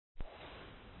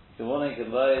Good morning, good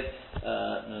morning.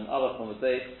 In our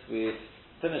conversation, we've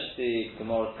finished the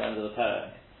Gemara at the end of the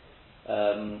parak.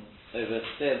 Over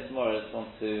today and tomorrow, I just want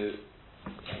to.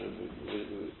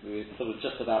 We sort of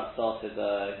just about started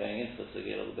going into the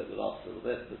sugya a little bit, the last little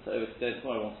bit, but over today and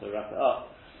tomorrow, I want to wrap it up.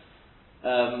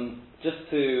 Just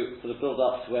to sort of build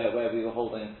up to where we were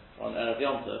holding on Erev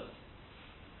Yom Tov.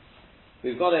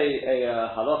 We've got a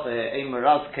halacha here, a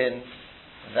merazkin.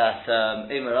 That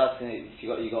if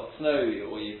you got snow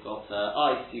or you've got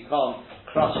ice, you can't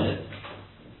crush it.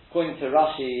 According to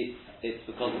Rashi, it's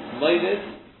because it's moeded.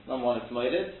 Number one, it's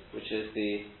moeded, which is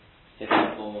the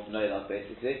hidden form of nolad,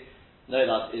 basically.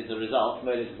 Nolad is the result.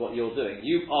 Moeded is what you're doing.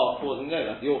 You are causing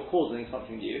nolad. You're causing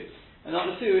something new. And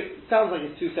number two, it sounds like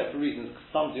it's two separate reasons.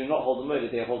 Some do not hold the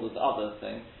moeded; they hold the other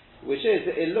thing, which is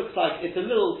it looks like it's a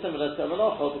little similar to a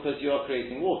malacha because you are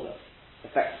creating water.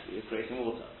 Effectively, you're creating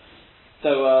water.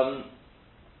 So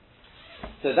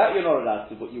that you're not allowed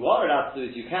to. What you are allowed to do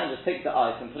is you can just take the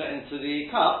ice and put it into the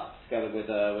cup together with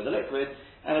the liquid,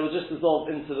 and it will just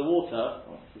dissolve into the water.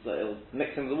 So it'll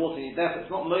mix in with the water. And therefore, it's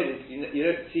not molded. You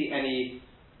don't see any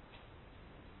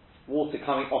water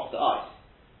coming off the ice.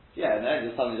 Yeah, and then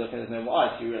suddenly looking, there's no more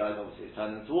ice. You realise obviously it's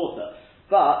turned into water,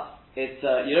 but it's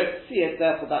you don't see it.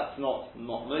 Therefore, that's not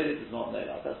molded. It's not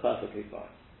nolad. That's perfectly fine.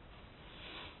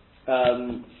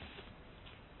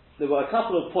 There were a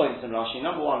couple of points in Rashi.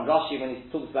 Number one, Rashi, when he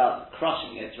talks about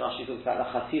crushing it, Rashi talks about the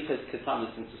chatichas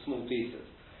ketanis into small pieces.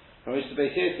 From which the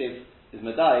Beis Yosef is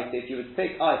medayik, if you would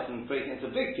take ice and break it into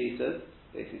big pieces,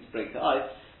 basically to break the ice,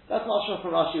 that's not sure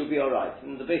from Rashi would be alright.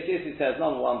 And the Beis Yosef says,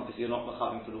 number one, because you're not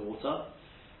mechavim for the water.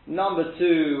 Number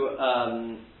two,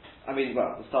 to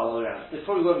start all around, there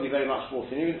probably won't be very much water.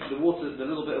 And even the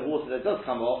little bit of water that does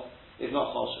come off is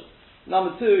not choshev.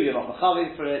 Number two, you're not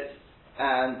mechavim for it,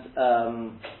 and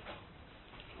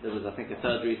there was, I think, a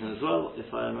third reason as well, if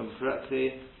I remember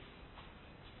correctly.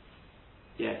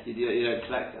 Yes, you don't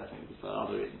collect it, I think, it's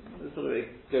another reason. It sort of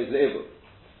goes to the Ibuk.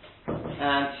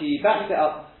 And he backs it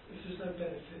up. If there's no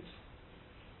benefit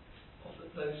of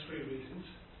those three reasons,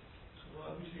 so why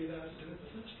would you be allowed to do it in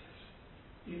the first place?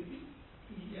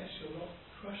 Yes, you're not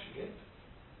crushing it,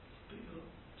 but you're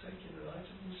taking an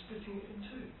item and splitting it in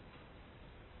two.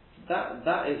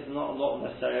 That is not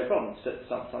necessarily a problem, it's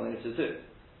something to do.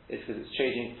 It's because it's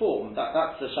changing form.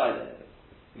 That's the shayla.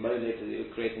 Moeded because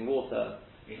you're creating water.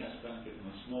 It has benefit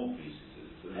from the small pieces.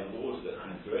 So the water that's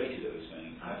been created, I was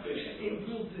saying,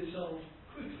 it will dissolve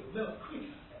quicker, melt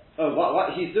quicker. Oh,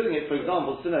 what he's doing it, for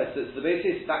example, so the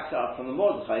basis backs up from the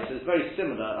Mordechai. So it's very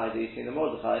similar idea you see in the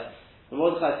Mordechai. The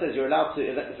Mordechai says you're allowed to,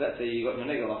 let's say you got your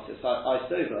negel off, it's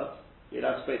iced over, you're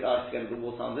allowed to break the ice together with the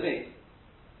water underneath.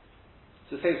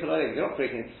 It's the same sort of idea. You're not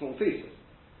breaking it into small pieces.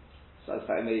 So that's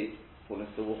how it may fall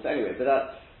into the water anyway. But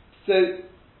that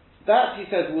he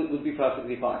says would be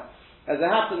perfectly fine. As it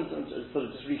happens, and sort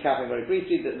of just recapping very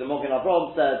briefly, that the Mogen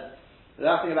Avraham said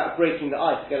that thing about breaking the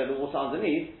ice together with the water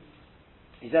underneath.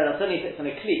 He said that's only if it's in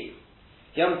a cleat.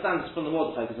 He understands this from the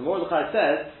Mordechai, because the Mordechai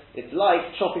says it's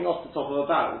like chopping off the top of a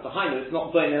barrel. Behind it, it's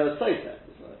not burning a sofa.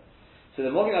 So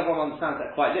the Mogen Avraham understands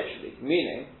that quite literally,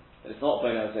 meaning that it's not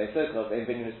burning a sofa because they've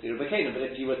been in a steel b'kenim. But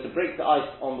if you were to break the ice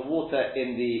on the water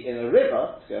in a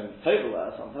river, to go in Toverware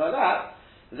or something like that,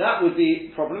 that would be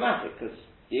problematic because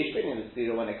the Ishbin in the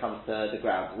steel when it comes to the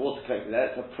ground, the water collected there,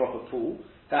 it's a proper pool.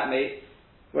 That may.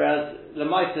 Whereas the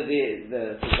Maita, for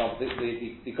example,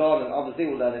 the garden, obviously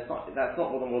will learn that's not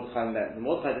what the Mordechai meant. The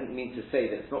Mordechai didn't mean to say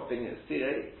that it's not being a steel.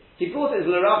 He brought it as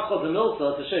l'rav chod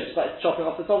milsa to show just like chopping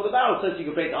off the top of the barrel so that you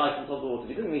could break the ice on top of the water.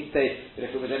 He didn't mean to say that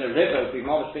if it was in a river, it would be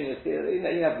mamish being a steel. He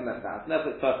never meant that. Therefore,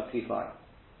 it's perfectly fine.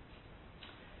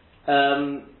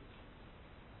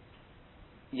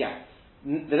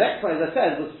 The next one, as I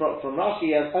said, was from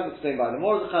Rashi, as explained by the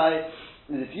Mordechai.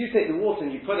 If you take the water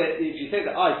and if you take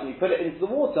the ice and you put it into the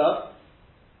water,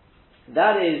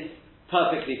 that is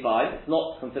perfectly fine. It's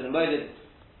not considered moeded.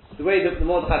 The way that the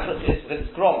Mordechai puts it is because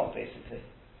it's grom, basically.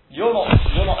 You're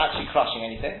not actually crushing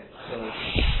anything.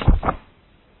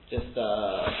 Just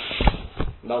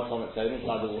melt on its own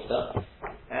inside the water.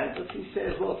 And as he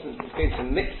says, well, since it's going to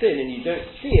mix in and you don't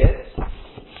see it,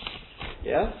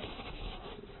 yeah?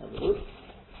 Let's have a look.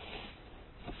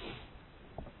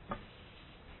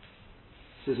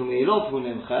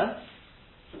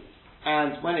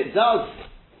 And when it does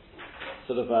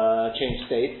sort of change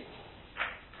state,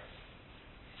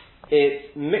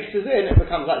 it mixes in, it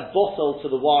becomes like bottle to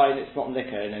the wine, it's not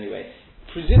liquor in any way.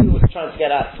 Presumably what we're trying to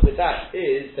get at with that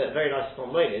is that very nice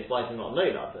from is why is it not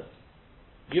known out there?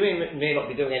 You may not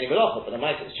be doing any malacha, but the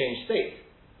might has changed state.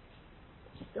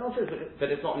 The answer is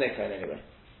that it's not liquor in any way.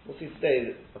 We'll see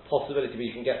today that a possibility where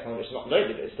you can get something which is not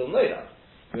known, but it's still known out.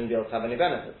 you wouldn't be able to have any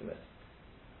benefit from it.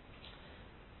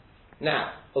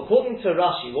 Now, according to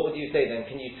Rashi, what would you say then?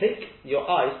 Can you take your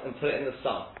ice and put it in the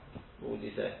sun? What would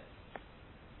you say?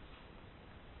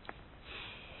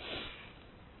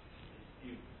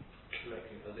 You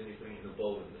collecting, as in you putting it in a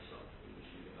bowl in the sun, you're just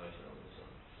using ice out in the sun.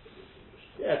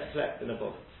 Yeah, to collect in a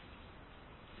bowl.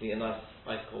 To get a nice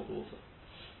ice cold water.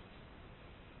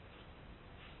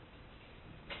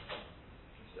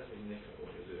 It's definitely nick at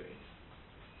what you're doing.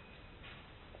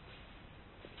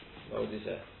 What would you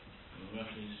say? Well,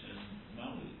 Rashi says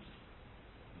Mawlid.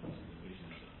 That's the reason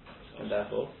for that. And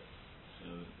therefore? So,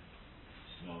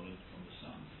 it's Mawlid from the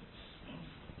sun. It's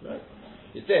Mawlid. Right.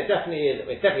 It's definitely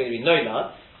going to be no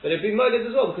nut, but it'd be Mawlid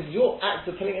as well, because your act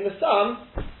of putting it in the sun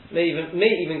may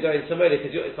even go into Mawlid,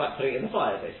 because it's like putting it in the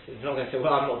fire, basically. You're not going to say,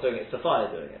 well, I'm not doing it, it's the fire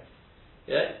doing it.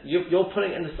 Yeah? You're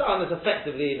putting it in the sun is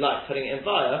effectively like putting it in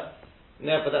fire, and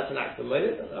therefore that's an act of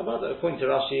Mawlid. According to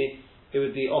Rashi, it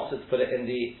would be also to put it in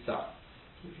the sun.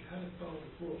 If you had a bowl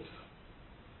of water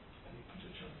and you put a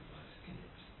chunk of ice in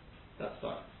it, That's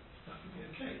fine. that would be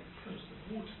okay, because the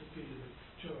water would be the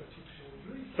majority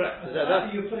presumably. Correct.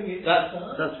 You're putting it in the sun.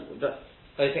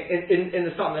 I think in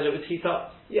the sun that it would heat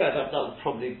up. Yeah, that would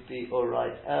probably be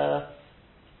alright.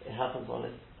 It happens on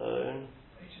its own.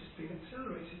 It's just being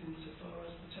accelerated insofar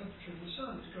as the temperature of the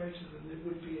sun is greater than it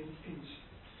would be in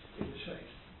the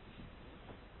shade.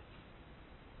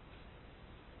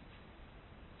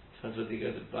 Depends whether you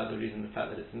go by the reason the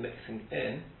fact that it's mixing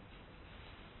in.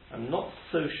 I'm not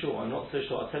so sure. I'll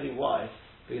tell you why.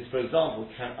 Because, for example,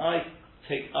 can I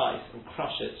take ice and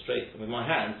crush it straight with my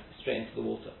hands straight into the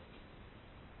water?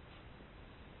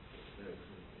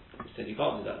 You said you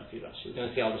can't do that with Rashi. We're going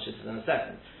to see how the shit is in a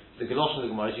second. The Galoshan of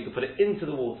the Gemara is you can put it into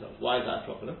the water. Why is that a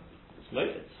problem? It's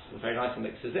molded. It's very nice and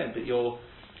mixes in. But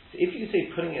if you say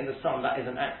putting it in the sun, that is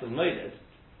an act of molded,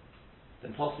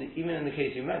 then possibly, even in the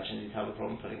case you mentioned, you'd have a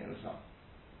problem putting it in the sun.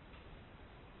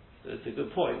 So it's a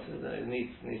good point, isn't it? It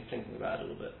needs thinking about it a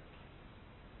little bit.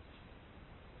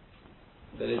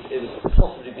 But it would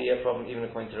possibly be a problem even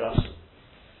according to Rashi.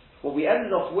 What we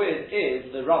ended off with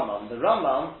is the Rambam. The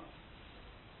Rambam,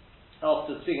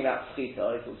 after speaking about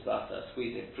Pchita, he talks about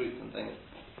squeezing fruits and things.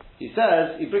 He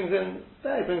brings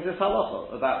this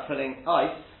halacha about putting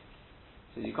ice.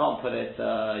 So you can't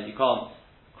you can't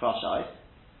crush ice,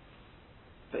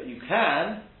 but you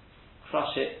can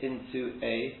crush it into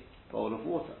a bowl of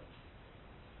water.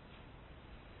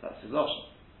 That's his option.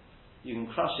 You can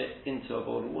crush it into a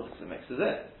bowl of water because it mixes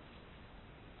in.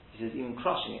 He says even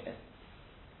crushing it in.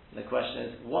 And the question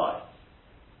is, why?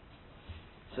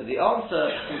 So the answer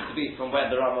seems to be from where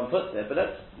the Rambam puts it, but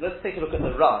let's take a look at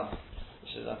the Ram,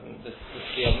 which is this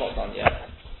I've not done yet.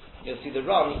 You'll see the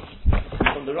Ram.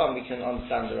 From the Ram we can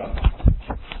understand the Ram.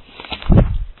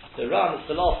 The Ram is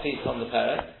the last piece on the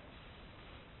Perek,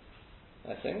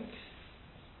 I think.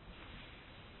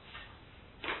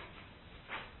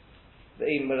 The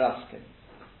Ein Meraskin.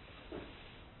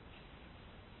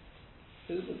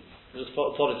 Just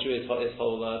follow through his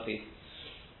whole piece.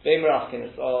 The Ein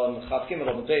Meraskin is on Chav Gimel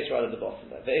on the page right at the bottom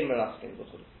there. The Ein Meraskin.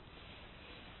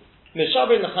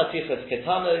 Mishaber Nachatichas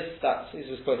Ketanos,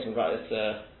 he was quoting right, it's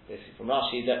basically from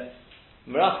Rashi, that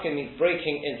Meraskin means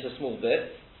breaking into small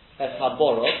bits. Es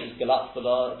Haborot is Galat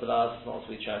Balas, it's not as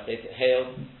we translate it,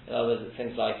 hail, in other words, it's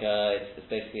things like, it's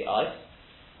basically ice.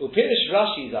 Upirish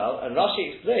Rashi Zal, and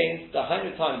Rashi explains the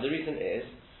 100 times the reason is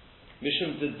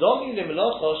Mishum Dedomi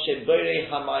Limlocho Shebore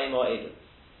Hamayim O'edim.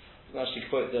 You can actually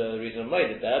quote the reason I made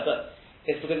it there, but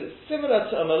it's because it's similar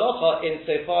to a malacha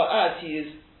insofar as he is,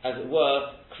 as it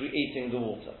were, creating the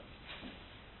water.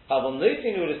 Avon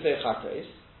Leitin Ulisei Chakos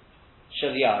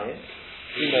Shel Yayin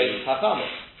Imei Hachamos.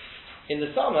 In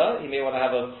the summer, you may want to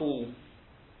have a cool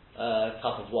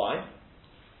cup of wine.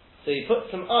 So you put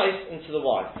some ice into the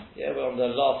wine. Yeah, we're on the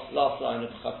last line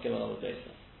of Chav Gimel on the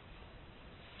basis.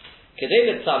 Kedei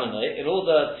letzananoi, in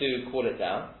order to cool it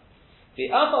down, the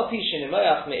afal pishin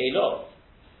imayach me'elov,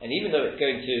 and even though it's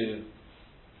going to,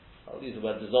 I'll use the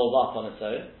word dissolve up on its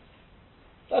own,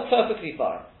 that's perfectly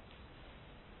fine.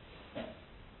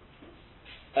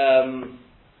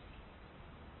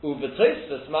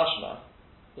 Uvetosefus mashma,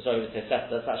 sorry, the Tosefta,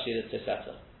 that's actually the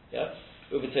Tosefta. Yeah?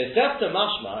 With the Tosefta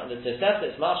mashma, and the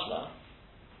Tosefta is mashma,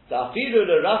 the afiru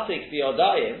l'rasik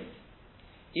b'yodayim,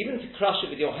 even to crush it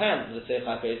with your hands, the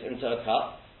Seichakos, into a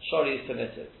cup, surely is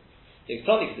permitted. The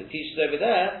Ektonik, the teaches over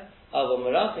there, avol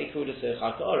merasik hu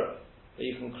l'Seichakor, that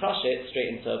you can crush it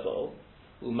straight into a bowl.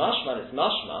 Umashma, it's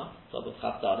mashma, top of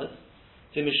Chafdalet,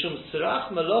 to mishum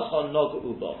sirach melocha nog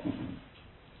ubo.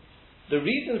 The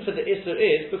reason for the Isser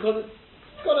is because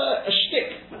it's got a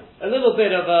shtick, a little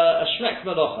bit of a shmek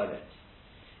melocha in it.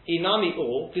 Inami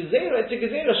or Gezerah, it's a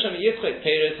Gezerah Shem Yitzchak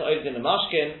Peiros Ha'odin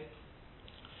Mashkin.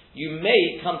 You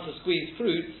may come to squeeze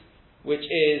fruit which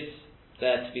is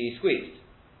there to be squeezed.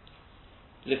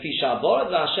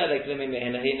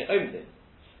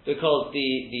 Because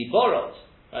the borot,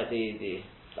 right, the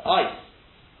ice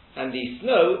and the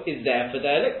snow is there for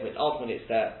their liquid. Ultimately it's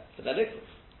there for their liquid.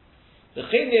 So it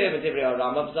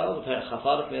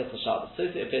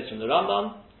appears from the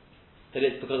Rambam that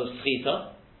it's because of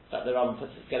schita, that the Rambam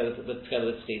puts it together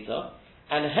with schita,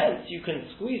 and hence you can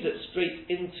squeeze it straight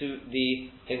into the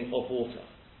thing of water.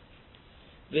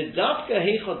 If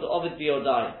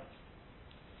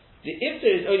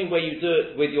there is only way you do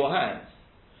it with your hands,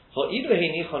 but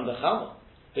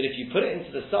if you put it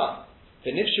into the sun,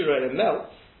 then it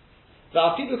melts.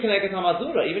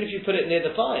 Even if you put it near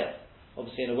the fire,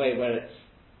 obviously in a way where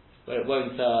it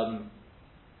won't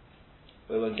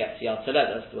get to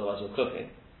yaltaledas, otherwise you're cooking,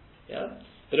 yeah,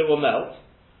 but it will melt.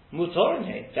 Mutorin,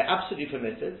 they're absolutely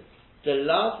permitted. The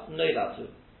lav noilatu,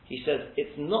 he says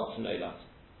it's not noilad.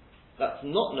 That's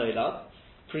not noilad,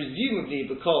 presumably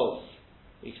because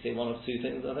we could say one of two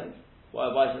things. I think. Why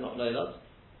is it not noilad?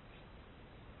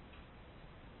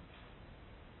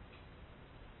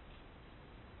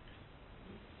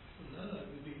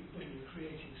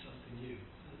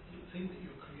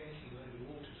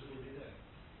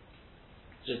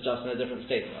 Just in a different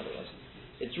state, in other words.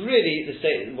 It's really the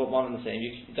state, one and the same.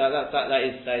 That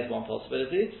is one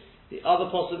possibility. The other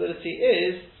possibility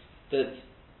is that,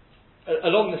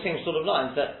 along the same sort of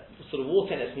lines, that sort of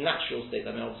water in its natural state,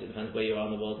 I mean obviously it depends where you are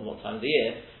in the world and what time of the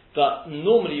year, but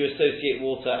normally you associate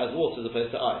water as water as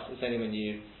opposed to ice. It's only when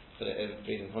you put it in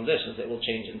freezing conditions that it will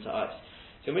change into ice.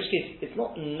 So in which case, it's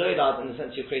not nolad in the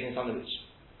sense you're creating something which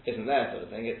isn't there sort of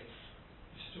thing. It's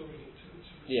storing it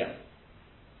to yeah.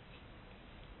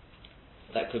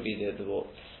 That could be the word.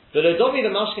 The Lodomi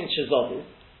the Mashkin Chezovu,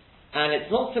 and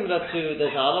it's not similar to the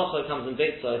halacha that comes in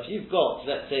Beitzah. If you've got,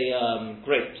 let's say,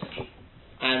 grapes,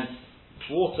 and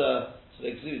water sort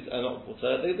of exudes, not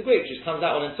water, the grape juice comes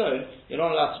out on its own, you're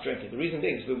not allowed to drink it. The reason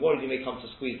being is we're worried you may come to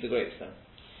squeeze the grapes then.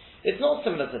 It's not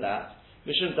similar to that.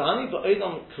 Mishum Tahani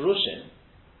Ba'odam Karushin,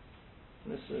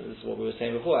 this is what we were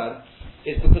saying before,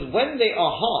 is because when they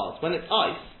are hard, when it's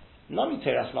ice, Nami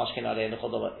Teras Mashkin Alei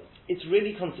Nechodova, it's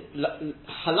really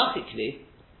halakhically,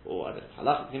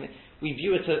 we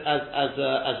view it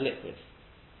as liquid.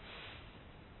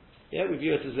 Yeah, we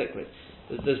view it as liquid.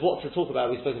 There's what to talk about.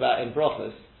 We spoke about in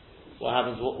brothas. What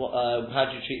happens? How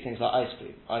do you treat things like ice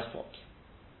cream, ice pops?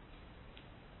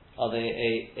 Are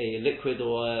they a liquid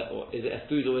or is it a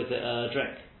food or is it a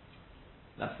drink?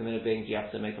 That's the minute being. Do you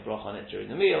have to make a bracha on it during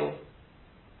the meal?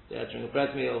 Yeah, during a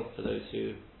bread meal for those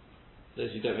who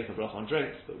don't make a bracha on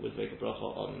drinks, but would make a bracha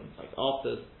on like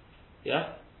afters,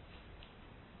 yeah.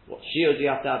 What shield do you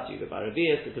have to have? Do you go by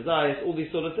Revius, the Kazayas, all these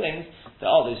sort of things? There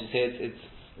are those who say it's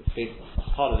based,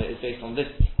 part of it is based on this.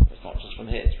 It's not just from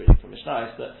here; it's really from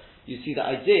Mishnayos. But you see the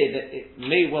idea that it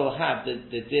may well have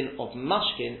the din of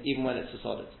mashkin even when it's a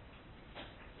solid,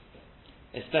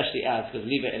 especially because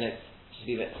leave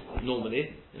it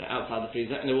normally, outside the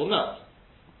freezer, and it will melt.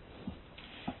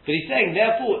 But he's saying,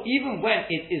 therefore, even when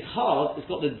it is hard, it's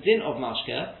got the din of mashke,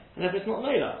 and therefore it's not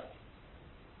noilad.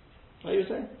 What are you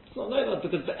saying? It's not noilad,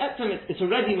 because the etzem, it's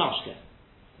already mashke.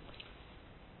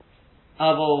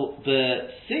 Avo,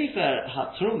 the Sefer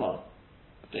HaTruma,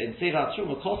 in Sefer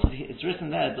HaTruma, it's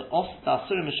written there, the Os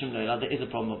Da'asurim Mishum Noilad, there is a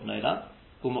problem of noilad,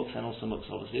 Gumux and also Mux,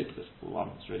 obviously, because one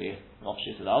is really an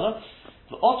offshoot of the other.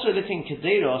 But Otra Litin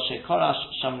Kedero, Shekorash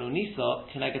Shamnunisa,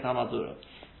 Keneget Hamadura.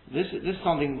 This is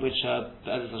something which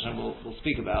Be'ez Hashem will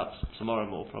speak about tomorrow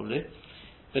more probably.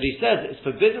 But he says it's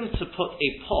forbidden to put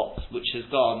a pot which has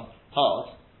gone hard,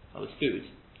 that was food.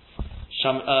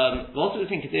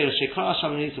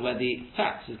 Where the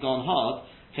fat has gone hard,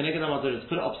 to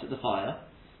put it opposite the fire.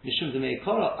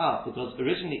 Because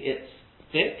originally it's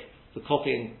thick, the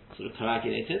copying sort of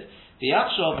coagulated.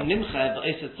 And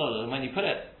when you put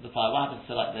it the fire, what happens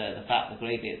to like the fat, the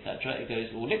gravy, etc.? It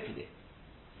goes all liquidy.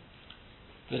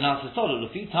 But now it's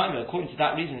time according to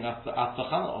that reasoning,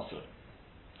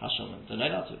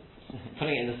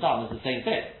 putting it in the sun is the same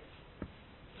thing.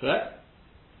 Correct?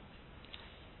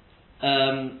 The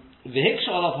Hiksha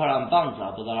of Haramban,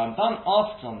 but the Ramban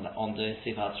asks on the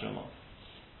Sefer Truma.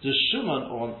 The Shuman,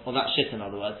 or that shit in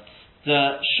other words,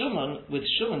 the Shuman, with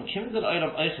Shuman, Kimdal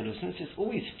Olam Oichalu, since it's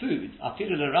always food,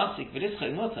 Afilu Lerasik,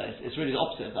 V'lischay Nota, it's really the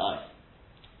opposite of the ice.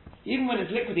 Even when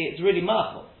it's liquidy, it's really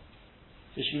machal.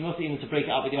 So it should be mostly even to break it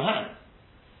up with your hand.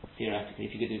 Theoretically,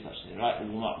 if you could do such a thing, right?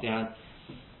 With your hand.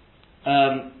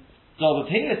 Because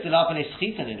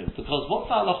what's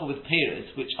the halacha with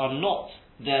peiros which are not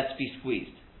there to be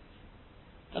squeezed?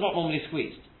 They're not normally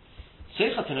squeezed.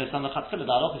 Seicha to know some of the chatchila,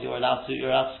 the halach is you're allowed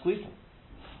to squeeze them.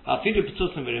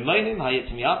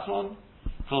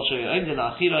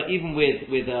 Even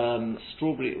with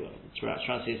strawberry,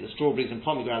 trying to say is strawberries and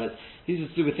pomegranates, these are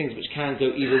to do with things which can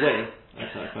go either way.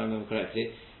 If I remember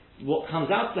correctly. What comes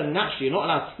out to them naturally, you're not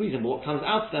allowed to squeeze them, but what comes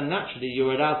out to them naturally,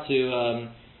 you're allowed to,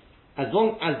 as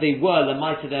long as they were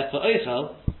lemaita there for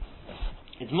oichel,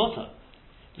 it's mutter.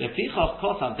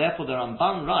 Therefore the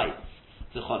Ramban writes,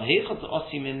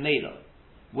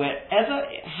 wherever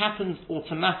it happens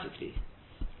automatically,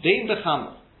 whether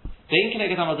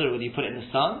you put it in the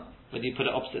sun, whether you put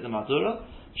it opposite the madura,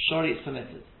 shori is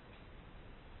permitted.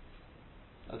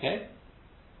 Okay?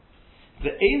 The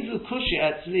Einzu Kushi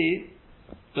Etzli,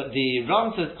 but the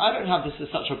Ram says, I don't have this as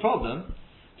such a problem.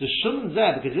 The Shuman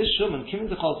there, because this Shuman, Kim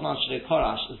Zecholzman Shrei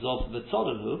Korash, is of the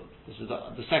Tzodelu, this is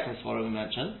the second svara we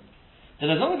mentioned, that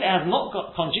as long as it has not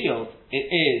got congealed, it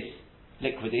is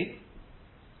liquidy.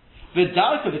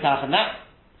 V'darka b'tach, and that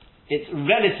its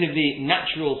relatively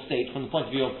natural state from the point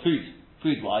of view of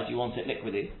food-wise, you want it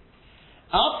liquidy.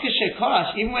 Av Kishe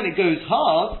Korash, even when it goes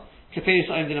hard, Kaperis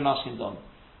O'im Din Amashkin Don.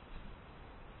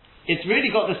 It's really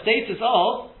got the status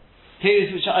of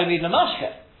periods which are only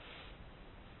lamashke.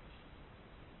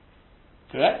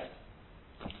 Correct?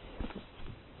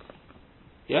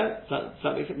 Yeah?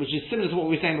 That makes sense? Which is similar to what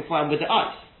we were saying before with the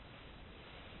ice.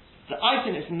 The ice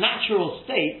in its natural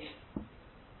state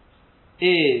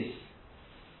is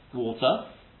water.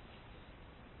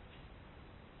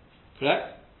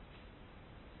 Correct?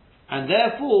 And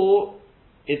therefore,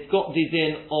 it's got the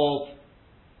din of,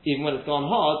 even when it's gone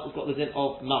hard, it's got the din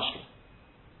of mashke.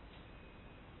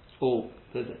 Or,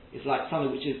 it's like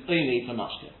something which is only for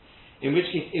mashke. In which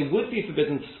case, it would be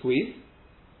forbidden to squeeze.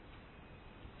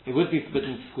 It would be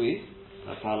forbidden to squeeze.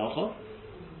 That's halacha.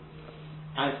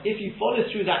 And if you follow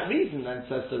through that reason, then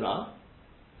says the Ram,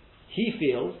 he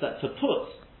feels that to put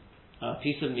a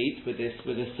piece of meat with this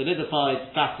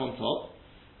solidified fat on top,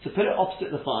 to put it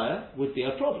opposite the fire would be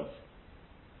a problem.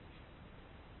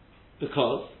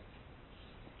 Because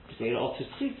it's otus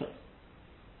chita.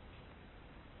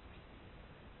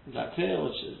 Is that clear, or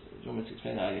do you want me to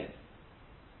explain that again?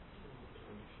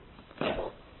 Yeah.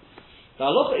 The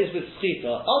halacha is with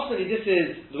chita. Ultimately, this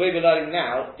is the way we're learning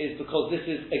now, is because this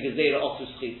is a gezerah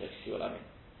otus chita. If you see what I mean.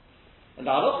 And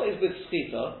the halacha is with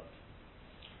chita.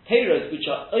 Peiros which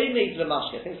are oimei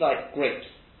lemashke, things like grapes.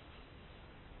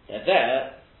 They're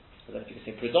there. I don't know if you can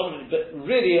say predominantly, but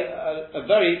really a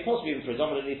very possibly even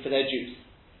predominantly for their juice.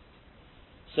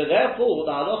 So therefore,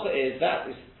 the halacha is that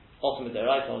is ultimately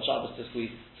right on Shabbos to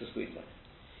squeeze them.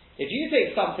 If you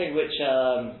take something which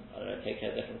I don't know, take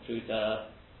a different fruit,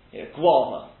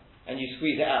 guava, and you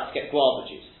squeeze it out to get guava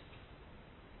juice,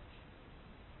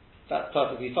 that's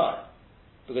perfectly fine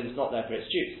because it's not there for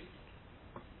its juice.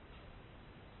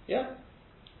 Yeah,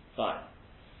 fine.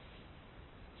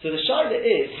 So the shaila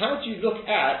is, how do you look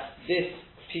at this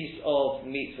piece of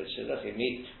meat, which is, let's say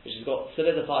meat, which has got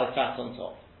solidified fat on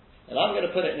top? And I'm going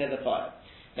to put it near the fire.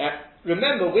 Now,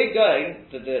 remember, we're going,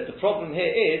 the problem here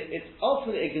is, it's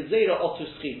ultimately a gezerah otus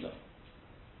chita.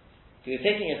 So you're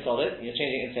taking a solid, and you're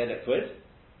changing it into a liquid.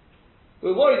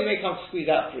 We're worried you may come to squeeze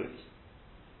out fruit.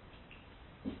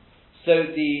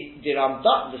 So the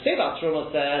Ramban, the Seivat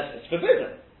Truma says, it's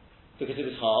forbidden, because it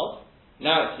was hard,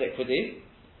 now it's liquidy.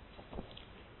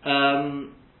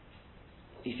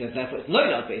 He says therefore it's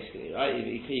noilad basically, right?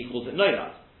 He calls it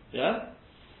noilad. Yeah?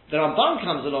 The Ramban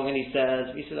comes along and he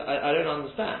says, I don't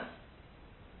understand.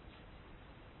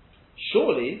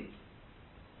 Surely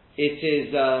it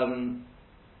is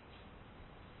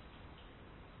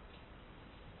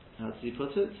how does he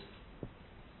put it?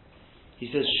 He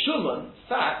says shuman,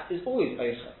 fat, is always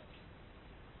oicha.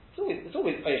 It's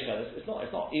always oicha. It's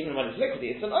not even when it's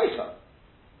liquidy, it's an oicha.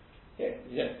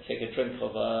 You don't take a drink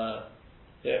of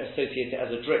you don't associate it as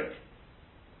a drink.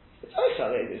 It's oicha.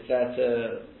 It's there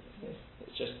to,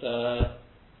 it's just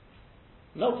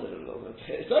melted a little bit.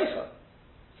 It's oicha.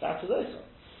 Fat is oicha.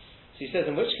 So he says,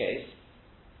 in which case,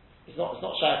 it's not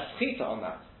shayach chita on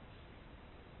that.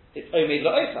 It's omid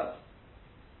la'oicha.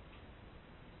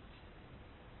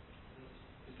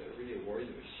 Is there really a worry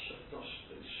that it's not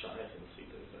shayach and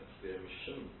chita? Is that there was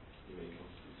shum?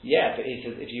 Yeah, but he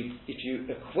says if you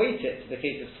equate it to the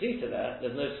case of schita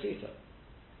there's no schita.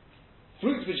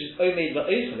 Fruit which is omid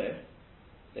la'oichalim,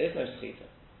 there is no schita.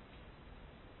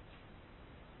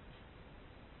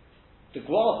 The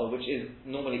guava, which is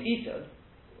normally eaten,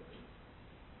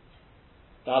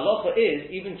 the halacha is,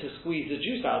 even to squeeze the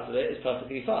juice out of it is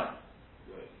perfectly fine.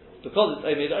 Right. No. Because it's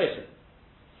omid la'oichalim.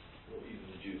 Not even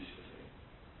the juice, you're saying?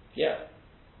 Yeah.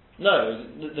 No,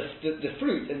 the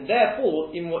fruit, and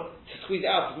therefore, to squeeze it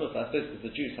out is not, I suppose, because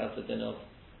the juice has the din of,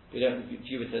 we don't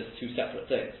view it as two separate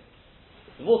things.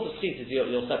 The water schit is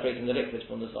you're separating the liquid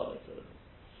from the solid.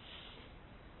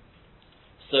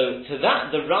 So to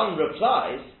that, the Ram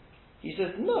replies, he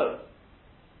says, no.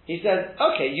 He says,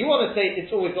 okay, you want to say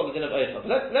it's always got the din of ofer,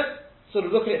 but let's sort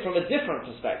of look at it from a different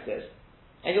perspective,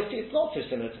 and you'll see it's not so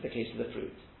similar to the case of the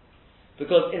fruit.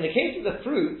 Because in the case of the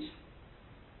fruit,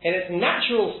 in its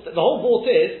natural, the whole vault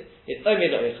is, it's omer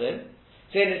lo'ichin,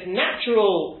 so in its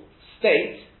natural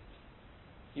state,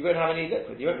 you won't have any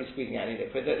liquid, you won't be squeezing out any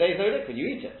liquid, there's no liquid, you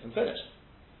eat it, and finished.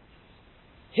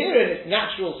 Here in its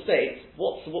natural state,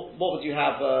 what would you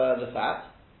have the fat?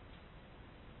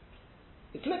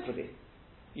 It's liquidy.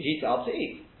 You heat it up to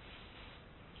eat.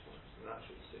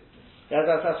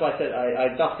 That's why I said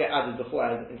I just get added before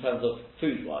in terms of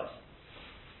food wise.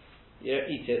 You don't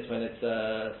eat it when it's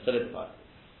solidified.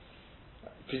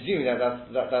 Presuming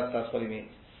that's what he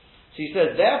means. So he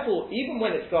says, therefore, even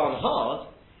when it's gone hard,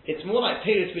 it's more like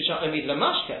periods which are only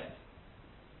lamashke.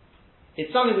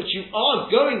 It's something which you are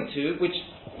going to, which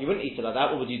you wouldn't eat it like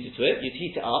that. What would you do to it? You'd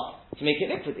heat it up to make it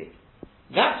liquidy.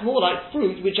 That's more like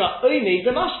fruit which are only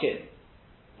lamashke.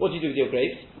 What do you do with your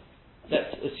grapes?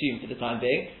 Let's assume for the time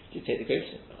being, you take the grapes,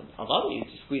 I'll allow you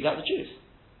to squeeze out the juice.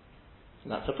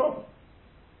 And that's a problem.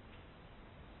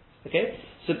 Okay?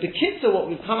 So Bekitza, what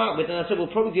we've come out with, and I said we'll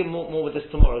probably deal more with this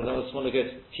tomorrow, because I just want to go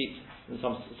to keep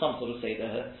some sort of seder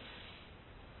here,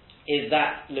 is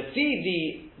that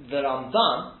Lefi the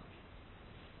Ramban,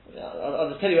 I'll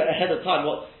just tell you ahead of time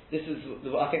what this is,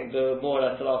 I think the more or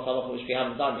less the last halacha which we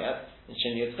haven't done yet, in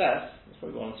Shin Yud Ches, there's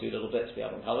probably one or two little bits we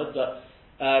haven't covered, but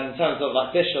in terms of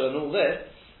like Bishul and all this,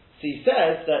 so he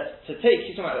says that to take,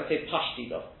 he's talking about, let's say,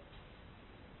 Pashtido.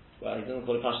 Well, he doesn't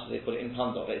call it Pashtido, they call it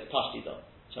Impando, but it's Pashtido,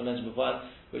 which I mentioned before,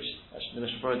 which actually the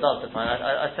Mishnah Berurah does define.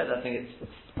 I said I think it's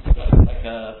like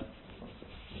a,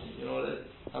 you know what it is?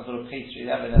 Some sort of pastry,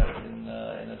 they have in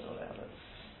a sort of,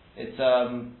 it's,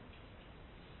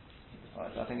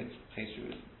 I think it's pastry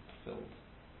with filled.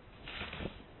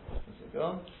 Let's go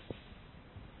on.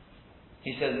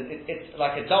 He says it's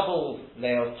like a double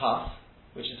layer of puff,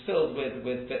 which is filled with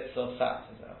bits of fat.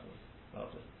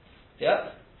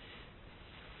 Yeah?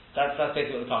 That's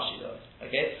basically what the pashi does.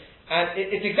 Okay? And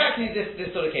it's exactly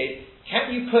this sort of case.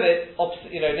 Can you put it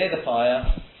opposite, near the fire,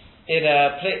 in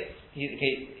a plate?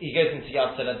 He goes into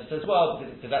Yad Tzedek as well,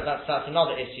 because that's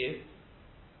another issue.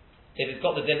 If it's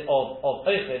got the din of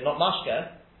oichel, not mashke,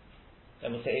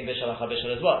 then we'll say in bishul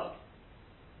bishul as well.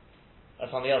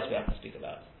 That's something else we have to speak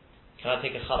about. Can I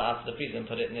take a challah out of the freezer and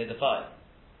put it near the fire?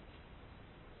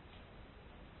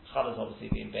 Challah's obviously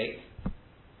being baked.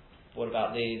 What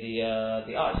about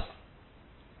the ice?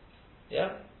 Yeah?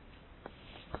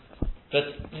 But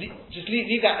just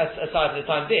leave that aside for the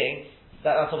time being.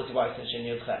 That's obviously why it's in Shin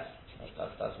Yud Ches.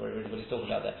 That's what he's talking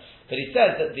about there. But he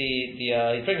says that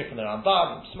he's bringing from the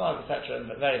Rambam, Smag, etc.,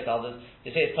 and various others,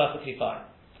 they say it's perfectly fine.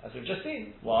 As we've just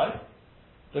seen. Why?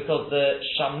 Because the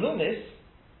Shamnunis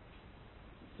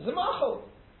is a machol.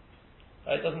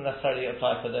 Right? It doesn't necessarily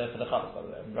apply for the chametz, by the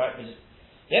way, right?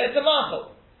 It's a machol.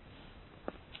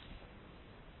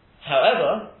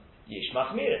 However, yesh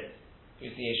machmirin.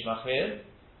 Who's the yesh machmirin?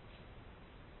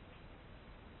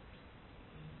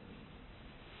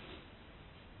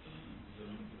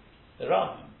 The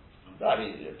Ram. Right,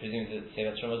 we presume to say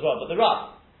that's from as well, but the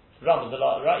Ram. The Ram was the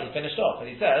last, right, he finished off, and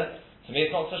he says, to me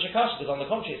it's not such a kasha, because on the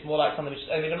contrary, it's more like something which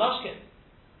is only the mashkin.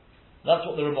 That's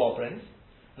what the Ramah brings.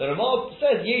 The Ramah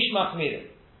says, yesh machmirin.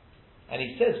 And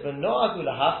he says, v'no'agu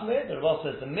lahachmir, the Ramah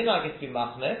says, the minhag is to be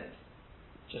machmir,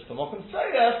 just for mokum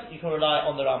tzeiras, you can rely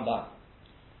on the Rambam.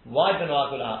 Why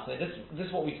v'no'agu lahachmir? This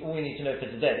is all we need to know for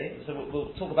today, so we'll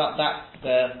talk about that,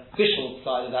 the official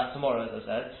side of that tomorrow, as I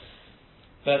said.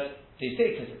 But they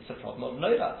say because it's a problem of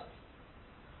Nolad.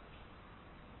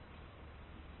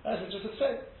 As I just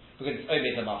explained. Because it's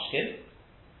only the mashkin.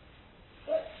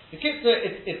 Right. The kitzur,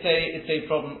 it's a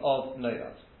problem of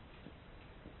Nolad.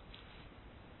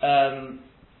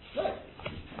 Right.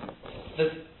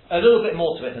 There's a little bit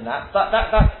more to it than that. But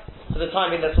that's, for the time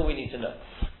being, that's all we need to know.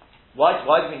 Why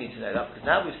do we need to know that? Because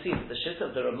now we've seen that the shit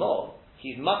of the Ramah,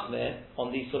 he's machmir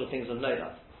on these sort of things of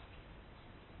Nolad.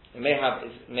 It may have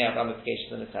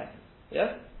ramifications in a second.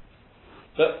 Yeah?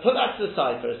 But put that to the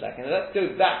side for a second, and let's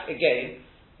go back again.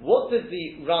 What did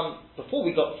the Ram, before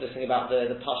we got to this thing about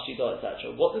the Pashtido,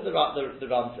 etc., what did the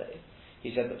Ram say?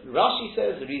 He said that Rashi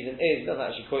says the reason is, he doesn't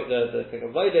actually quote the thing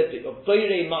of Voided, but you're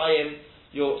Boirei Mayim,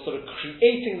 you're sort of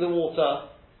creating the water,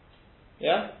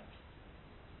 yeah?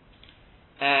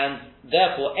 And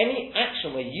therefore, any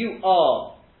action where you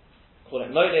are call it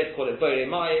molid, call it borei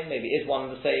mayim, maybe it is one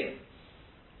and the same.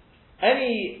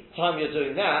 Any time you're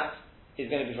doing that is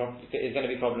going to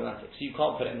be problematic. So you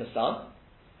can't put it in the sun,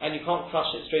 and you can't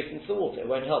crush it straight into the water. It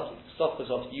won't help you.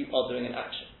 Because you are doing an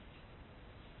action.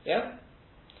 Yeah?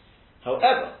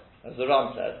 However, as the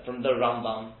Ram said, from the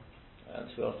Rambam, and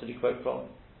who else did he quote from?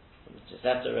 From the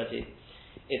Tosefta already.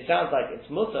 It sounds like it's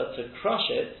mutter to crush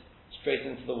it straight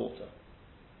into the water.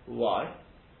 Why?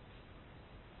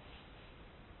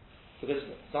 Because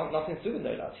it's nothing to do with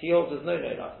no-light. He holds there's no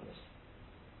no-light in this.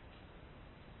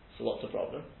 So what's the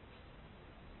problem?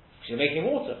 Because you're making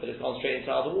water, but it's gone straight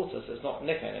into other water, so it's not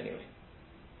nikan anyway.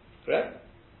 Correct?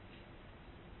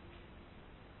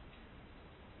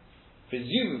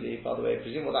 Presumably, by the way,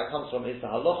 what that comes from is the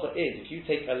halacha is if you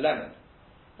take a lemon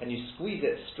and you squeeze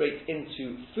it straight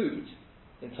into food,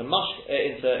 into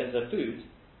food,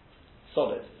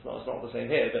 solid. It's not the same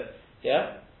here, but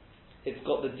yeah, it's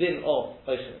got the din of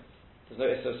ocean. There's no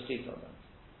iso sweet on that.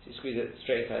 So you squeeze it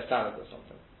straight into a salad or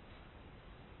something.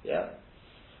 Yeah.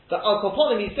 The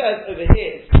Al-Koponim, he says over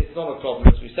here, it's not a problem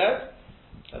as we said.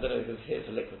 I don't know because here it's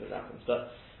a liquid that happens,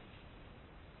 but.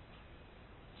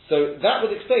 So that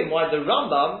would explain why the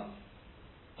Rambam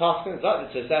paskins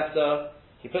like the Tosefta,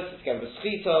 he puts it together with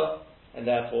Schita, and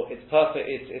therefore it's perfect,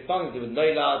 it's nothing to do with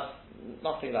Nolad,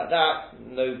 nothing like that,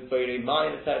 no borei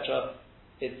mayim, etc.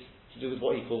 It's to do with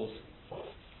what he calls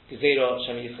Gezerah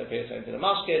Shem Yitzchak Pereso into the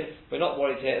Mashkin. We're not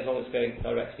worried here as long as it's going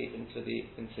directly into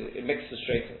it mixes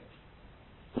straight in.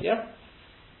 Yeah?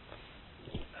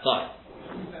 Fine.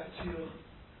 Coming back to your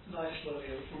nice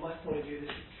logic, from my point of view, this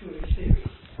is purely theory.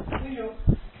 When you're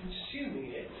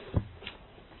consuming it,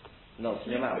 No, it's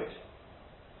in your mouth.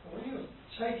 when you're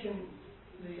taking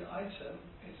the item,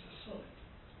 it's a solid.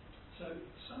 So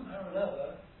somehow or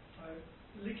another, by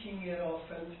licking it off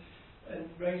and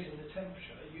raising the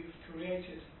temperature, you've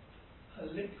created a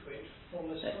liquid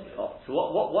from a solid. So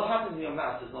what happens in your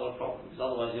mouth is not a problem, because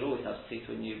otherwise you'd always have Schita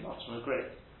when you much on a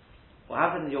grate. What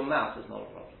happens in your mouth is not a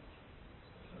problem.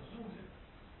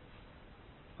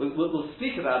 We'll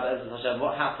speak about as Hashem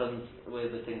what happens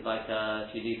with the things like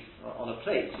if you leave on a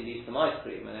plate, you leave some ice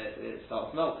cream and it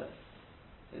starts melting.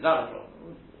 Is that a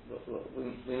problem?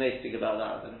 We may speak about that.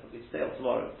 I don't know if we stay on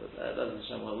tomorrow, but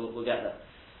Hashem, we'll get there.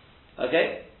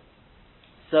 Okay.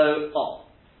 So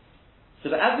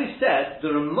but as we've said,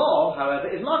 the Ramah, however,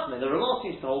 is Machmir. The Ramah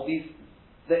seems to hold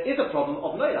there is a problem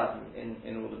of Noyad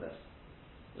in all of this.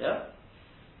 Yeah.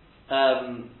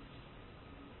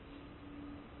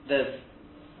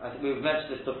 I think we've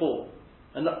mentioned this before.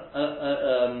 Another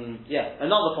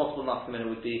possible nafkamina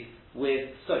would be with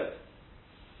soap.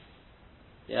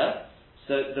 Yeah?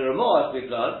 So the Ramah, as we've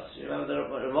learned, you remember the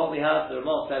Ramah we have? The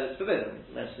Ramah said it's forbidden.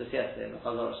 We mentioned this yesterday in the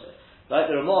Chazor. Right?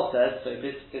 The Ramah says soap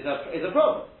is a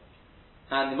problem.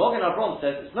 And the Morgan Avram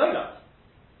says it's no nut.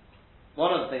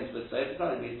 One of the things with soap, it's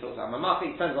like we talked about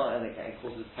Mamaki, depends on it, it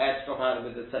causes hair to drop out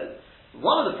with the toes.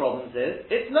 One of the problems is,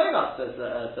 it's no nut, says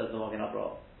the Morgan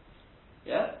Avram.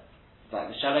 Yeah? It's like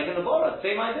the Shalek and the Bora,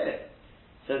 same idea.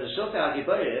 So the Shulchan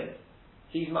Agiborim,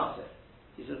 he's massive.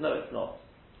 He says, no, it's not.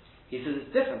 He says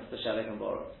it's different to the Shalek and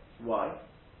Bora. Why?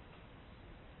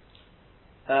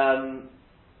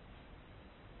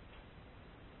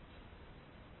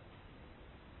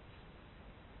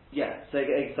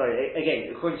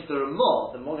 Again, according to the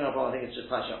Ramah, the Morgan Avraham, I think it's just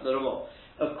flashing up the Ramah.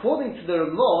 According to the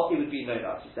Ramah, it would be no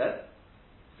doubt, he said.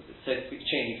 So to speak,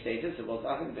 changing status, it was,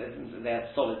 I think they had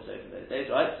solids over those days,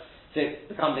 right? So it's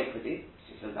become liquidy.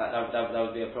 So that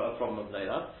would be a problem of no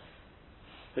doubt.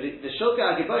 But the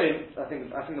Shulchan Agiborim, I think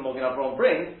the Morgan Avraham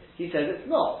brings, he says it's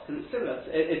not, because it's similar,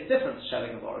 it's different to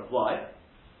Shalek and Borod. Why?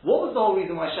 What was the whole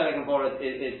reason why Shalek and Borod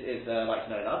is like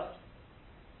no doubt?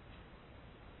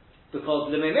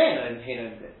 Because they're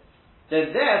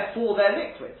there for their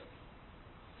liquid.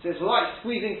 So it's like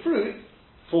squeezing fruit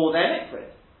for their liquid.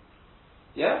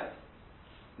 Yeah?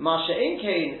 Masha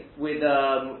Inkain with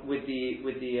the what's it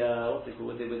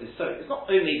called, with the soap. It's not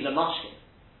only the mashkin.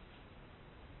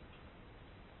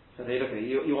 So they look at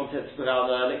it, you want to put out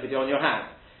the liquid on your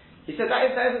hand. He said that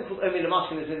isn't called only the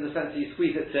mashkin, is in the sense that you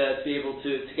squeeze it to be able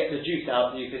to get the juice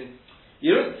out, and you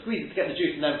don't squeeze it to get the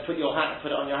juice and then put it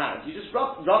on your hand. You just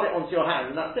rub it onto your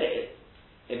hand and that's it.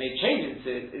 It may change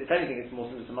into, if anything, it's more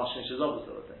similar to mashkin shazova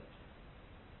sort of thing.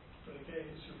 But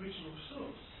again, it's original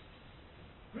source.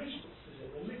 Original is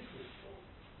in the liquid form.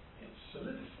 It's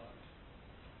solidified.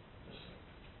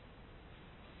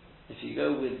 If you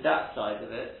go with that side of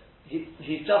it,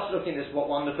 he's just looking at what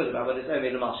one could about, but it's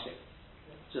only the mashkin.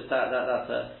 Just that's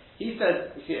he says,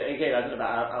 again, I don't know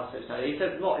about our soaps now, he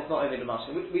says it's not only the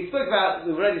mashkin. We've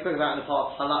already spoken about in the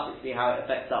past halachically how it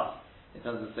affects us in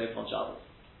terms of soap on Shabbos.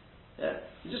 Yeah?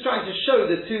 You're just trying to show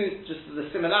the two, just the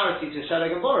similarity to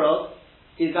Sheleg and Borod,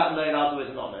 is that Nolad or is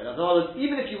it not Nolad? In other words,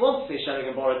 even if you want to say Sheleg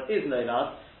and Borod is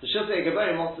Nolad, the Shiltei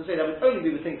Geberim wants to say that would only be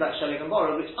with things like Sheleg and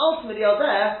Borod, which ultimately are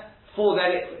there for their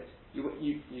liquid.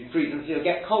 You freeze them, so you'll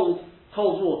get cold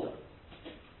water.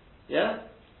 Yeah?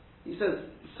 He says,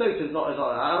 soap is not,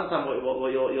 I understand what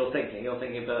you're thinking. You're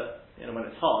thinking that, when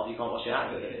it's hard, you can't wash your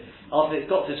hands with it. After it's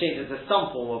got to change into some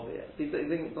form of it. He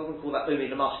doesn't call that only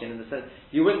the mashkin in the sense,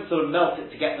 you wouldn't sort of melt it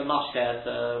to get the mashkin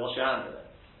to wash your hands with it.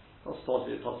 That's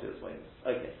possibly this way.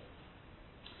 Okay.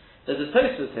 There's a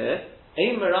Tosfos here,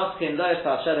 Ein meraskin lo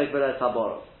yisal sheleg v'lo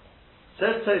taboro.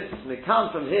 Says Tosfos,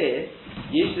 Mikan from here,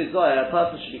 Yishli Zoya, a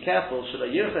person should be careful, should a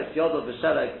yirchet yodo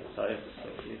b'sheleg, sorry,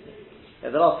 the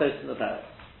last Tosfos in the parak.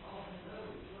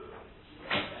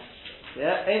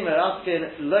 Yeah, Ein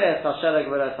meraskin lo yisal sheleg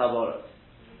v'lo taboro.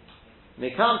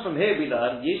 Mikan from here we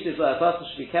learn, Yishli Zoya, a person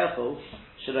should be careful,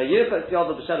 should a yirchet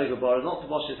yodo b'sheleg v'boro, not to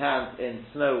wash his hands in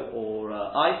snow or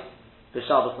ice,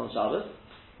 b'Shabbos on Shabbos.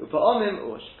 We put on him,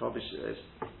 or probably should,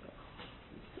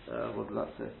 what does that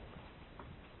say?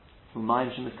 Umayim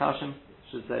Shemiskashim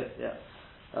should say, yeah.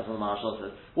 That's what the Marshal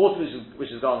says. Water which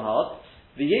has gone hard.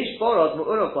 The Yesh Borod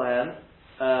Mu'urah Kohen,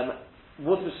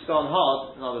 water which has gone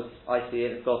hard, in other words, icy,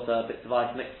 and it's got bits of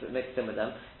ice mixed in with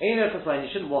them. You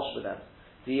shouldn't wash with them.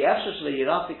 The Efshashli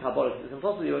Yirafik Haboris, it's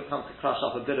impossible you won't come to crush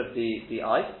up a bit of the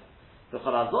ice.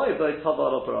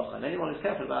 And anyone who's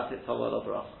careful about it, Tavar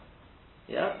Baracha.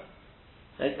 Yeah?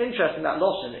 Now it's interesting that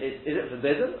Loshen is it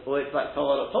forbidden, or it's like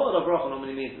Tavar Baracha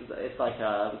normally means it's like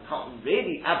we can't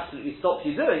really absolutely stop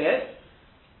you doing it,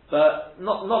 but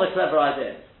not a clever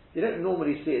idea. You don't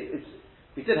normally see it.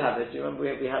 We did have this. Do you remember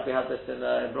we had this in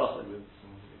Bracha?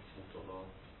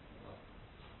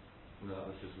 No,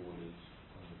 this is orders.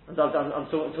 I'm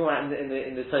talking about in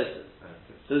the Tosfos.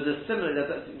 So there's a similar.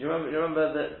 Do you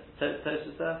remember the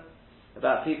Tosfos there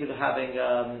about people having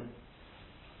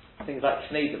things like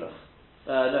Schneidlach?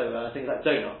 Things like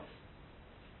donuts.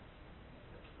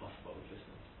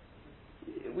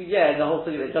 Yeah, the whole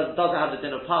thing. It doesn't have the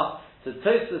dinner path. So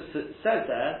Tosfos says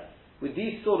there, with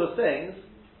these sort of things,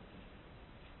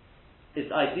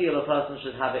 it's ideal a person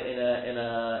should have it in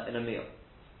a meal.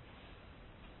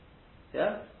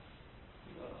 Yeah.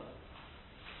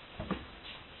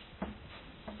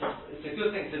 It's a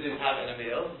good thing to do have it in a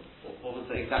meal. What was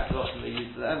the exact option they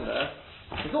used to the end there?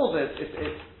 It's also it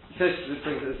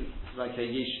brings it like a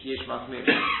yish masmir.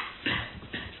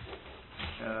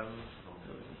 Yeah.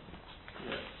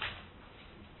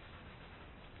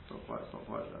 It's not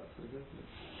quite that. So is it?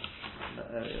 In that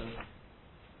area.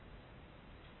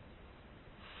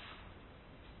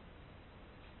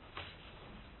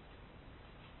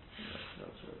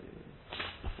 That's really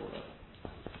before that.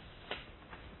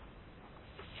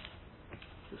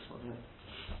 This one here.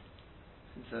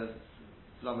 It says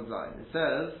Lamed Zayin. It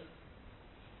says,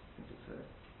 I think it's here.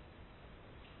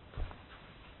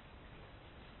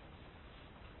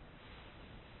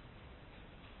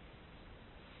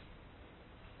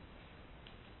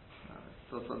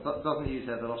 Doesn't use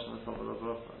the Lashon of Tov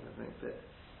Baruch, I think. It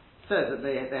says that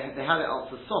they had it out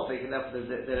for Sofik, and therefore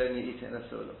they're only eating it in a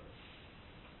Sulam.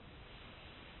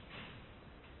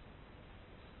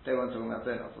 They weren't talking about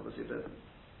donuts, obviously, but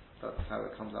that's how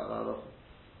it comes out of our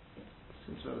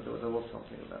Since there was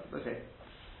something of that. Okay.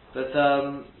 But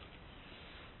there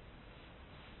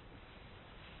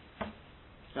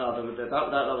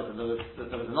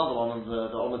was another one on the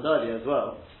Omadardia as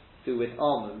well, to do with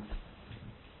almonds.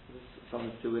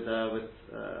 Something to do with what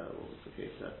was the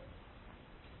case there?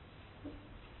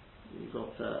 You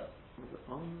got was it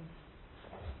almonds?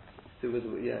 To do with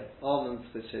almonds,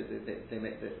 which they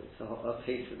make a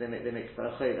paste that they make for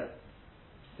a chayda.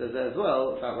 So there as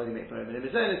well about whether you make paramin. If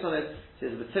it's only on it, it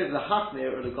says the tov the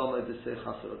hakmir or the gomer the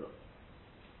chasur.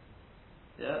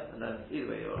 Yeah, and then either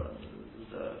way,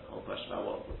 there's a whole question about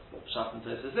what pshat and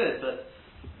Tosfos is, but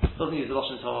it doesn't use the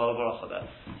Lashon Tov Baracha there.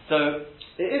 So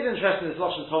it is interesting. This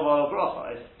Lashon Tov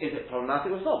Baracha is it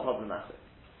problematic or it's not problematic?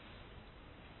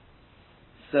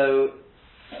 So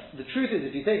the truth is,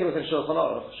 if you take a look at Shulchan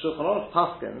Aruch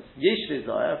Paskins, Yesh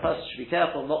V'Zayah, a person should be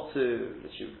careful not to.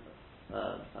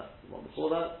 One before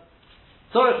that.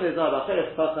 Sorry for the Zayah,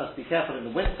 a person has to be careful in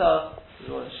the winter.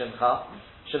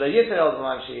 Should a Yitzhak al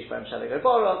Zman Sheish B'Hem Sheleg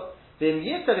Oborah. Then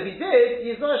Yitzhak, if he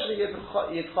did,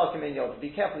 Yitzchakim in Yod. Be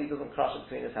careful he doesn't crush it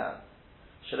between his hands.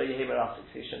 Should a Yehi Merasik,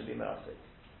 so he shouldn't be Merasik.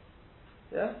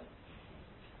 Yeah?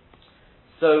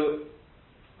 So,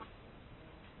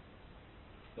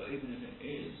 but even if it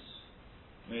is,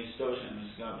 it's Doshan and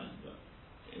Skaban, but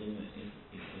in a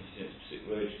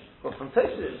situation. Well, from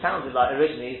Tosfos it sounded like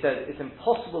originally he said it's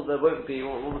impossible there won't be,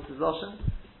 what was his Lashon?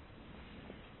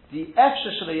 the Efsha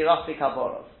Shala Yirafik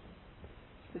HaBorov.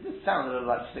 This just sounds a little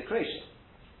like secretion.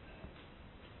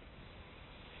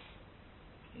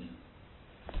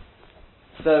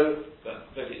 So, but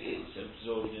it's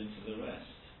absorbed into the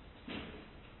rest.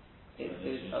 it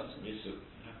When is this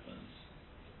happens,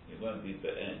 it won't be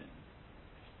put in.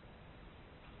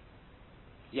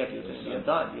 yeah, but you're doing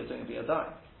it be a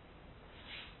dime.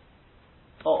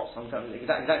 Oh, sometimes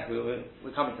exactly.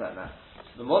 We're coming to that now.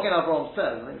 So the Magen Avraham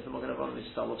says, I think it's the Magen Avraham. Let me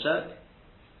just double check.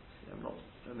 See, I'm not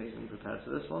amazingly prepared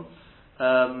for this one.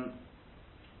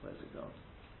 Where's it gone?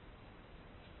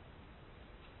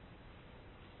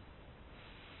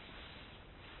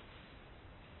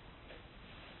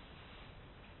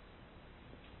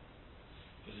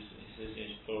 Because it says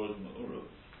it's borrowed ma'uruv.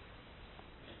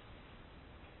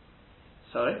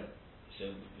 Sorry? So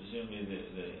presumably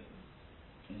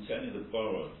it's only the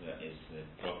borrowed that is the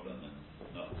problem and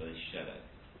not the sheller.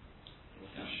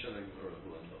 Well, the shelling will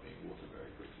end up being water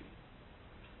very quickly.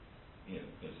 Yeah,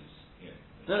 because it's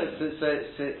No, so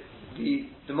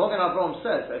the Magen Avraham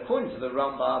says that according to the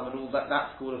Rambam and all that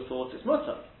school of thought, it's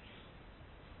mutter.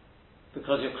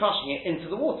 Because you're crushing it into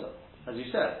the water, as you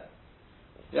said.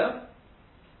 Yeah?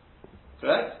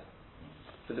 Correct?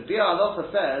 But the Biur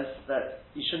Halacha says that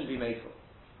you shouldn't be mekel.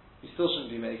 You still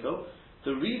shouldn't be mekel.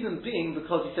 The reason being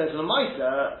because he says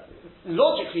Lamaisa,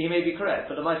 logically he may be correct,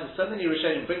 but Lamaisa, so many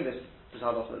Rishonim bring this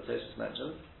halacha that Tosfos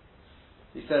mentions.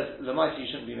 He says Lamaisa you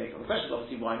shouldn't be mekel. The question is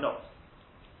obviously why not,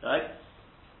 right?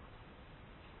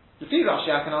 The Fi Rashi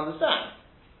I can understand.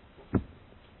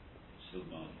 still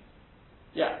mine.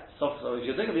 Yeah, so if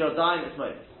you're doing it, you're dying, it's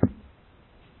made.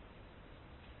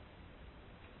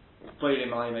 Boiling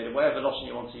my made whatever lotion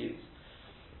you want to use.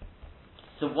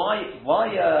 So why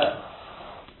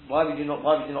would you not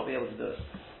be able to do it?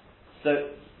 So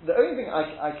the only thing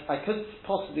I could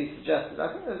possibly suggest is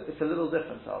I think that it's a little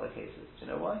different to other cases. Do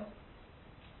you know why?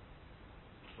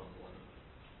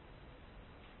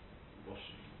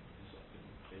 Washing is up in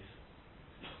place.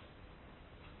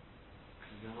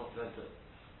 You're not that the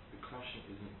crushing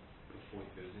isn't before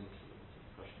it goes into the water.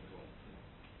 The crushing is while it's in.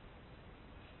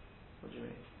 What do you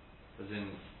mean? As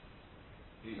in,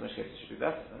 In which case it should be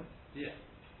better, no? yeah.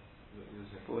 What you're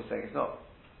saying. But we're saying it's not.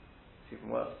 It's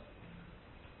even worse.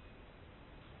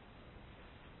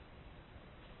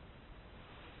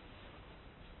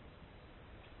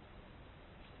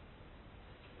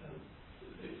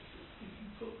 If you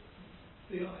put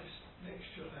the ice next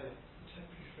to your hand, the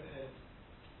temperature of your hand,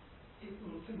 it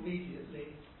will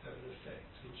immediately have an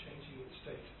effect in changing its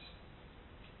status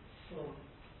from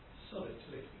solid to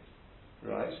liquid.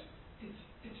 Right.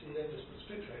 It's inevitable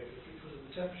spectrator because of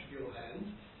the temperature of your hand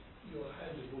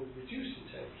will reduce in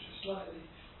temperature slightly,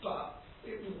 but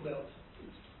it will melt.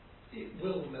 It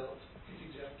will melt it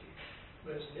exactly.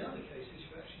 Whereas in the other cases,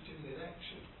 you're actually doing an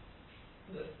action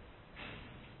that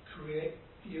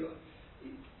you're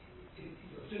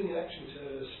doing an action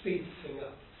to speed the thing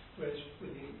up. Whereas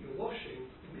when you're washing,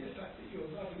 the mere fact that you're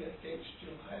rubbing it against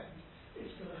your hand,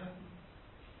 it's going to happen.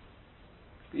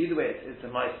 But either way, it's a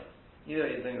mice. Either way,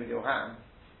 you're doing it with your hand.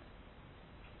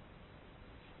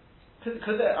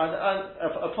 Could there,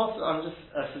 I'm just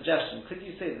a suggestion. Could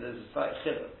you say that there's a slight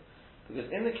chiluk? Because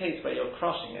in the case where you're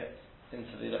crushing it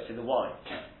into the, let's say, the wine,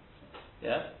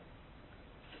 yeah.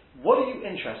 What are you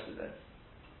interested in?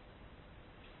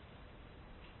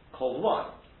 Cold wine,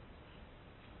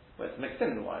 where it's mixed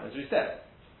in the wine, as we said.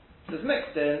 So it's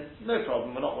mixed in, no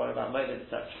problem. We're not worried about molded,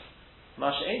 etc.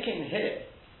 Masha Einkein here.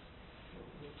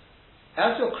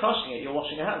 As you're crushing it, you're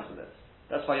washing your hands with it.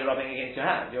 That's why you're rubbing against your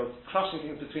hand. You're crushing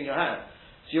things between your hands.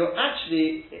 So you're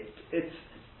actually, it's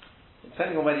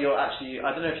depending on whether you're actually,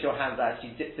 I don't know if your hands are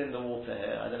actually dipped in the water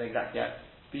here, I don't know exactly how,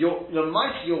 but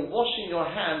you're washing your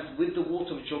hands with the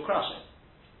water which you're crushing.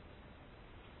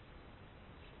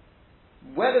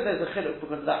 Whether there's a chiluk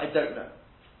because of that, I don't know.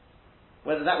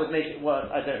 Whether that would make it worse,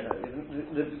 I don't know.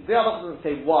 The other doesn't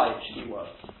say why it should be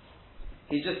worse.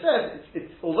 He just says,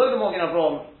 it's although the Magen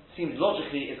Avraham seems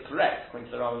logically is correct,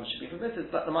 according to the Rambam, it should be permitted,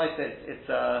 but the Maisa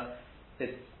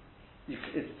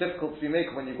it's difficult to be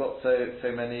making when you've got so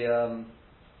many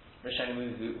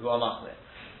Rishonim who are machmir.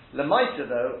 The Maisa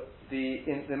though, the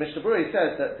Mishnah Berurah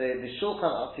says that the Shulchan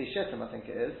Aruch Shittim, I think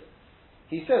it is,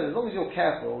 he says as long as you're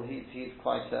careful, he's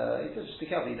quite he says just be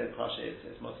careful you don't crush it,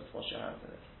 it's mostly to wash your hands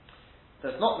in it.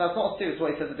 That's not serious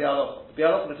what he says at the Biur Halacha. The Biur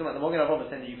Halacha is the Magen Avraham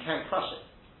is saying that you can crush it.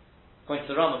 According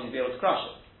to the Rambam, you'd be able to crush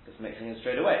it. Just mixing it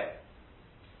straight away.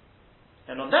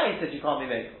 And on that he says you can't be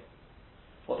mekel.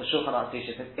 What the Shulchan Aruch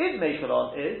Shittim is mekel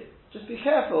on is, just be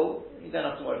careful, you don't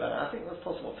have to worry about it. I think that's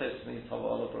possible what Tosfos means to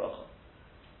Allah Baruch.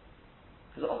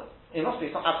 Because it must be,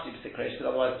 it's not absolutely secret,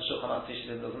 because otherwise the Shulchan Aruch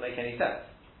Shittim doesn't make any sense.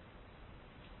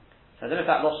 So I don't know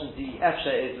if that Lashon the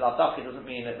Efshe is Lavdaki, doesn't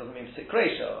mean Pesik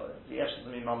Kreisha. The Efshe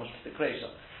doesn't mean Mamash Pesik Kreisha.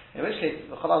 In which case,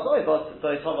 V'chalazoi, but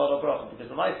because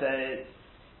the Maisa says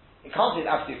it can't be an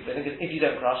absolute forbidden, because if you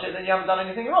don't crush it, then you haven't done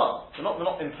anything wrong. We're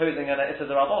not imposing an Issa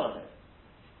the Rabbanon here.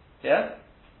 Yeah?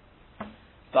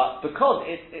 But because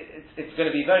it's going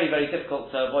to be very, very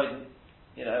difficult to avoid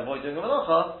doing a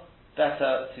Melacha,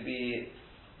 better to be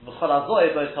V'chol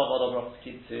Azoi, both Tavod Obrach,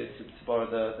 to borrow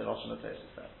the Lashon of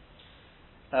Tosfos there.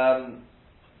 I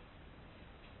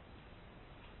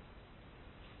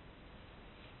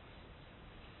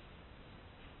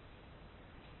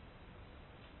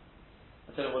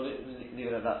don't know, we'll leave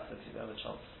it at that so we have a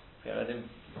chance. Okay, I think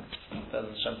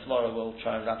tomorrow we'll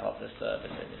try and wrap up this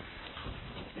bit.